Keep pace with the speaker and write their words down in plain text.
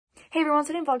Hey everyone,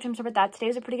 today in vlog time with that. Today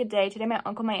was a pretty good day. Today my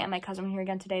uncle, my aunt, my cousin were here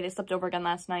again today. They slept over again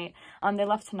last night. They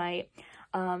left tonight.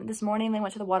 This morning they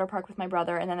went to the water park with my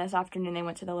brother, and then this afternoon they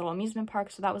went to the little amusement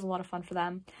park, so that was a lot of fun for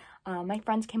them. My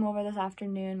friends came over this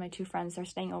afternoon. My two friends, they're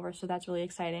staying over, so that's really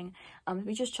exciting.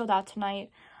 We just chilled out tonight,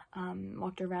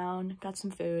 walked around, got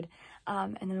some food,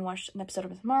 and then we watched an episode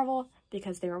of Ms. Marvel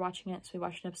because they were watching it, so we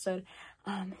watched an episode.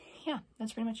 Yeah,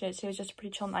 that's pretty much it. Today was just a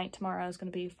pretty chill night. Tomorrow is going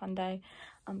to be a fun day.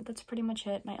 But that's pretty much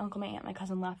it. My uncle, my aunt, my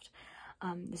cousin left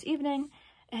this evening,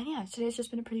 and yeah, today's just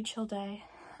been a pretty chill day.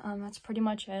 That's pretty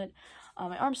much it.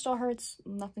 My arm still hurts.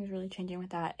 Nothing's really changing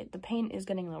with that. The pain is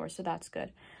getting lower, so that's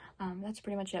good. That's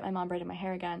pretty much it. My mom braided my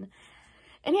hair again.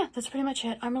 And yeah, that's pretty much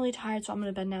it. I'm really tired, so I'm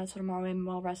going to bed now, so tomorrow I'm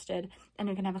well rested, and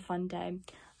we can have a fun day.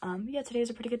 Yeah, today's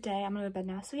a pretty good day. I'm going to go to bed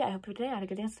now, so yeah, I hope you have a good day. I had a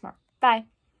good dance tomorrow. Bye!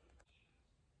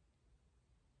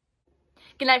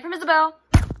 Good night from Isabel!